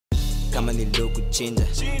kama ni loku chinja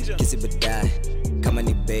kisi badai kama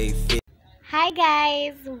ni bay. Hi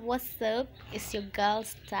guys, what's up? It's your girl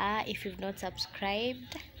Star. If you've not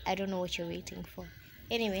subscribed, I don't know what you're waiting for.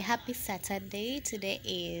 Anyway, happy Saturday. Today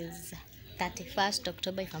is 31st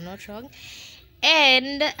October if I'm not wrong,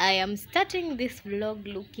 and I am starting this vlog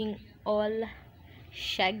looking all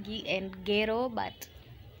shaggy and ghetto, but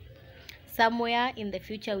somewhere in the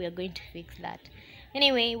future we are going to fix that.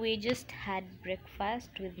 Anyway, we just had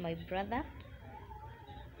breakfast with my brother,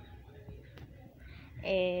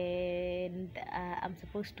 and I'm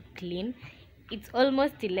supposed to clean. It's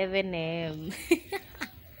almost 11 a.m.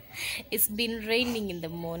 It's been raining in the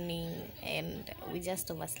morning and we just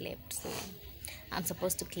overslept, so I'm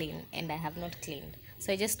supposed to clean and I have not cleaned.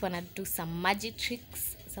 So I just want to do some magic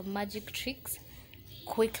tricks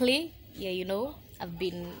quickly. Yeah, you know, I've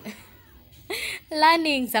been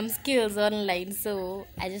learning some skills online, so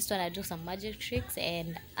I just want to do some magic tricks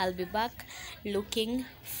and I'll be back looking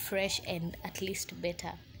fresh and at least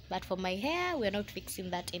better. But for my hair, we're not fixing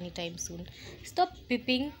that anytime soon. Stop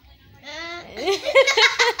peeping.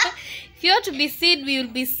 If you want to be seen, we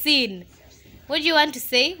will be seen. What do you want to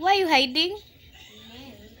say? Why are you hiding?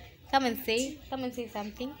 Come and say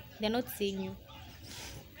something. They're not seeing you.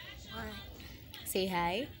 Say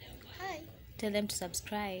hi. Hi. Tell them to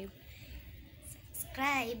subscribe.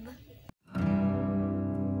 Subscribe.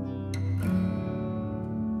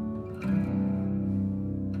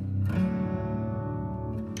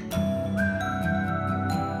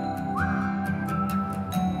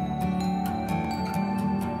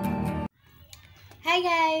 Hi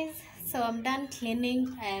guys, so I'm done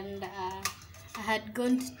cleaning and I had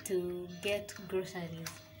gone to get groceries.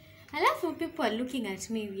 I love when people are looking at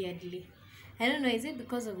me weirdly. I don't know, is it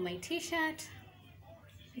because of my t-shirt?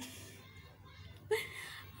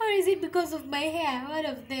 Or is it because of my hair? One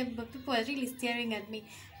of them, but people are really staring at me.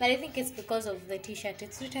 But I think it's because of the t-shirt.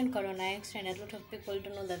 It's written Corona Extra and a lot of people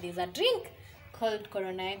don't know that there's a drink called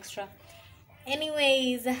Corona Extra.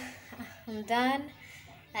 Anyways, I'm done.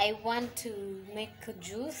 I want to make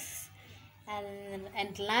juice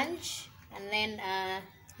and lunch, and then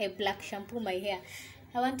I black shampoo my hair.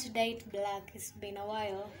 I want to dye it black. It's been a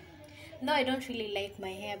while. No, I don't really like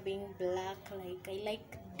my hair being black. Like, I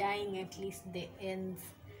like dyeing at least the ends.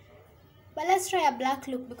 But let's try a black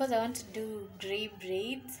look because I want to do gray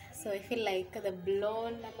braids. So I feel like the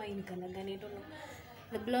blonde, I don't know,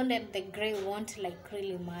 the blonde and the gray won't like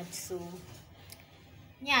really match. So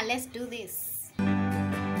yeah, let's do this.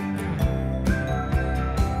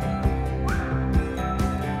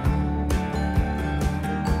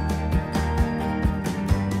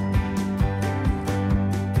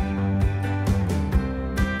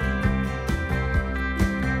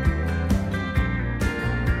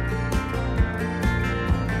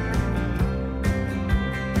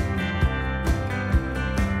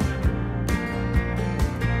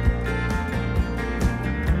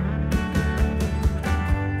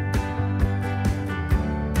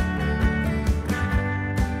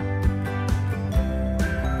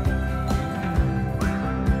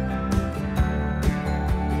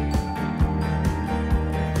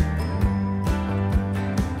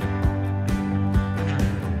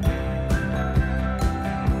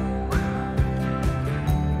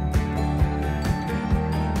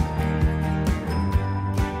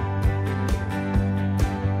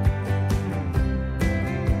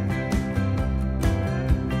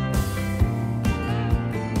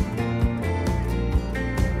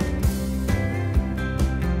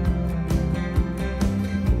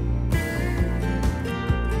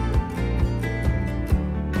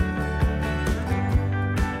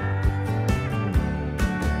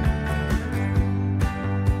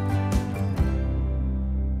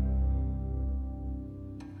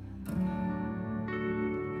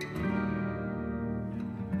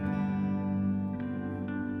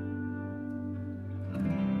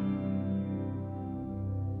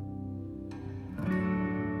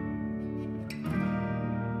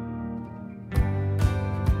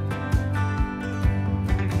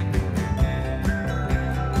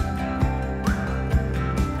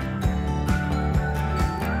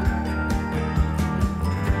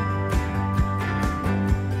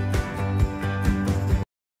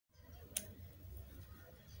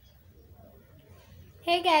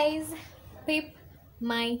 Hey guys, peep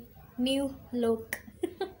my new look.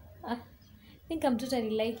 I think I'm totally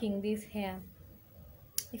liking this hair.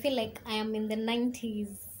 I feel like I am in the 90s.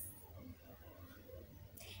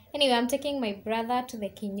 Anyway, I'm taking my brother to the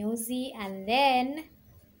kinyozi and then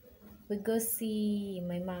we go see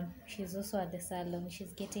my mom. She's also at the salon.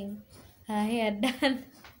 She's getting her hair done.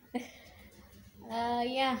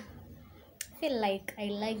 Yeah. feel like I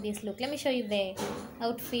like this look. Let me show you the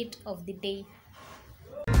outfit of the day.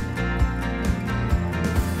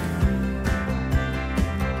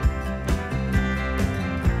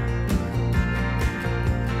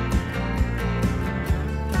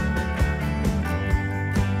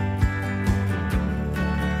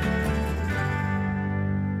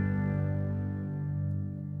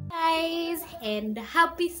 Guys, and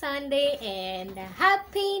happy Sunday and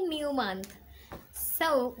happy new month.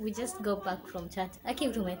 So we just go back from church. I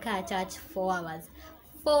came to my car at church 4 hours.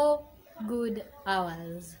 4 good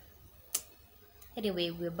hours. Anyway,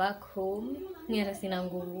 we're back home.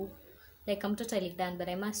 Like, I'm totally done, but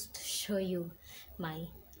I must show you my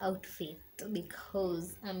outfit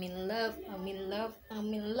because I'm in love.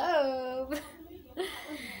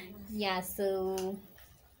 Yeah, so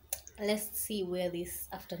let's see where this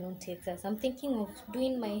afternoon takes us. I'm thinking of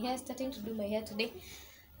starting to do my hair today.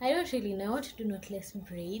 I don't really know how to do knotless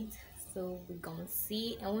braids, so we're gonna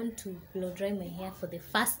see. I want to blow dry my hair for the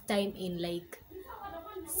first time in like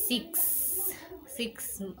six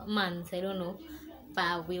months. I don't know,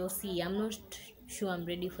 but we'll see. I'm not sure I'm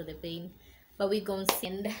ready for the pain, but we're gonna see.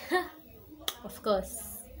 And of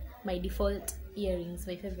course, my default earrings,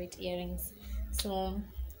 my favorite earrings. So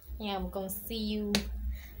yeah, I'm gonna see you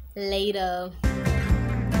later.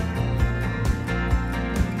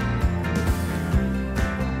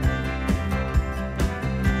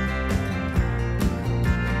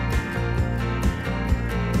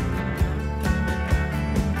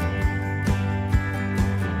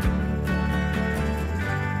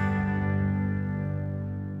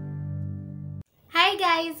 Hi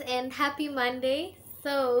guys, and happy Monday.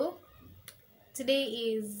 So today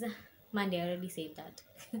is Monday. I already said that.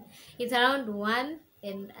 It's around 1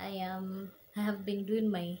 and I have been doing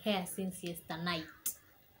my hair since yesterday night.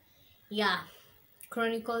 Yeah,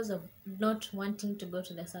 chronicles of not wanting to go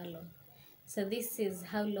to the salon. So this is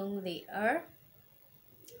how long they are.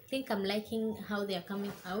 I think I'm liking how they are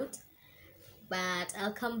coming out, but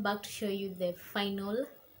I'll come back to show you the final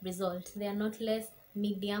result. They are knotless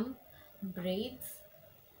medium braids.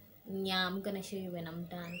 Yeah, I'm gonna show you when I'm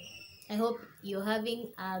done. I hope you're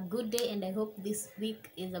having a good day, and I hope this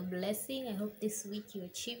week is a blessing. I hope this week you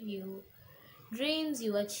achieve your dreams,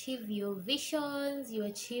 you achieve your visions, you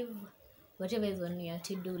achieve whatever is on your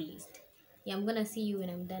to-do list. Yeah, I'm gonna see you when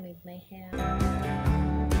I'm done with my hair.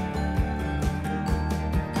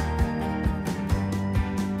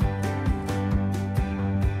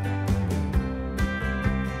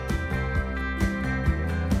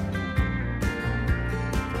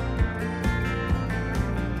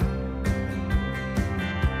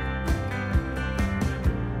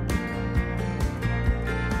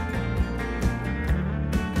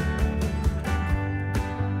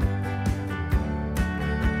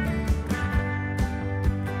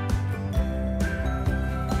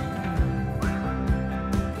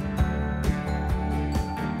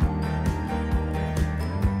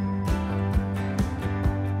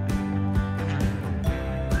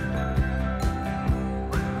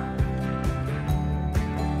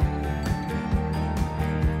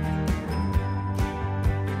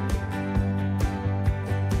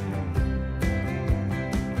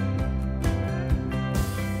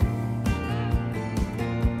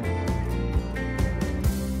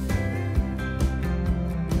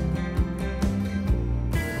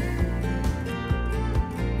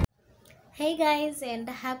 Hey guys, and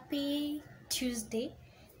happy Tuesday.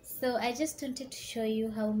 So I just wanted to show you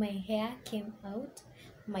how my hair came out.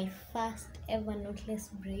 My first ever knotless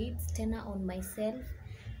braids, tenor on myself.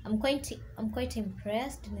 I'm quite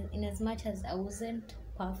impressed in as much as I wasn't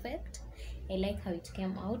perfect. I like how it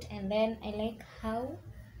came out, and then I like how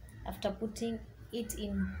after putting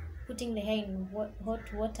the hair in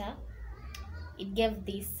hot water, it gave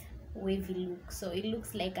this wavy look. So it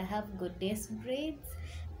looks like I have goddess braids,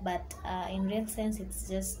 but in real sense it's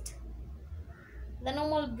just the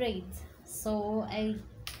normal braids. So I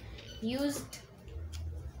used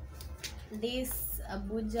this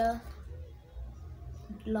Abuja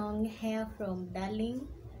long hair from Darling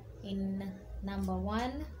in number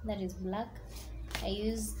 1, that is black. I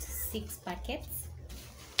used 6 packets.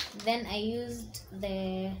 Then I used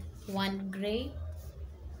the one gray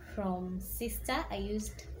from Sister. I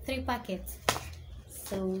used 3 packets.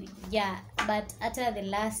 So yeah, but after the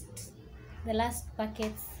last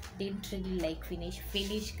packets didn't really like finish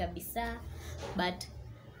kabisa, but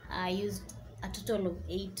I used a total of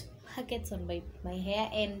 8 packets on my hair,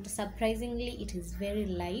 and surprisingly it is very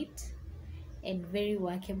light and very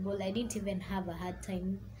workable. I didn't even have a hard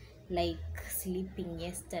time like sleeping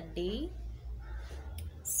yesterday.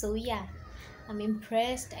 So yeah, I'm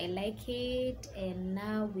impressed. I like it, and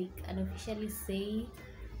now we can officially say,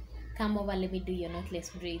 come over, let me do your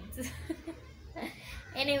knotless braids.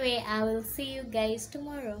 Anyway, I will see you guys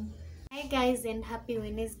tomorrow. Hi guys, and happy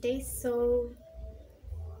Wednesday. So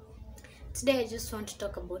today I just want to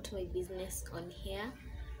talk about my business on here.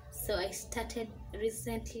 So I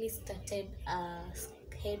recently started a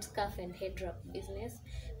headscarf and head wrap business.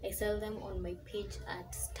 I sell them on my page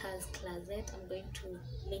at Stars Closet. I'm going to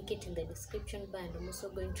link it in the description bar, and I'm also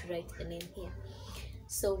going to write the name here.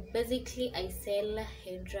 So basically I sell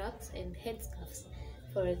head wraps and headscarves.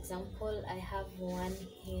 For example, I have one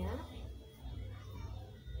here.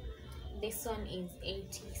 This one is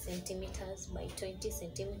 80 centimeters by 20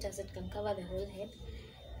 centimeters. It can cover the whole head.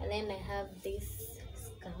 And then I have this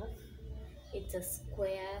scarf. It's a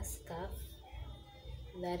square scarf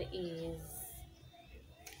that is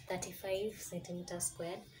 35 centimeters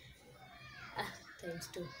squared, times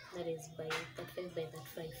 2, that is by 35 by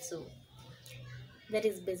 35. So that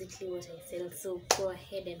is basically what I sell. So go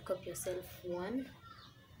ahead and copy yourself one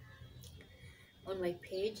on my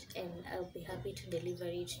page, and I'll be happy to deliver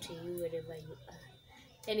it to you wherever you are.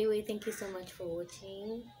 Anyway, thank you so much for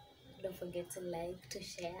watching. Don't forget to like, to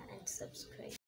share, and subscribe.